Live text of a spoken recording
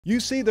You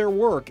see their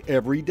work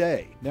every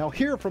day. Now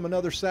hear from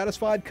another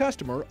satisfied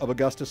customer of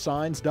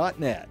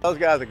AugustaSigns.net. Those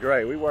guys are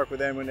great. We work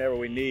with them whenever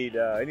we need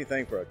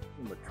anything from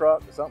a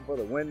truck to something for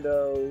the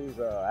windows,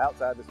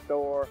 outside the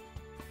store.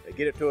 They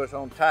get it to us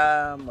on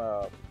time.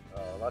 A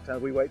lot of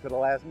times we wait till the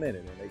last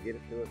minute and they get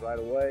it to us right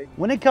away.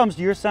 When it comes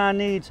to your sign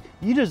needs,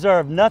 you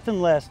deserve nothing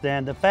less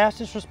than the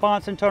fastest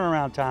response and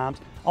turnaround times,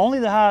 only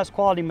the highest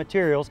quality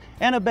materials,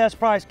 and a best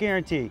price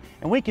guarantee.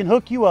 And we can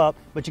hook you up,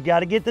 but you got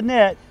to get the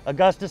net,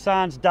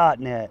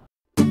 AugustaSigns.net.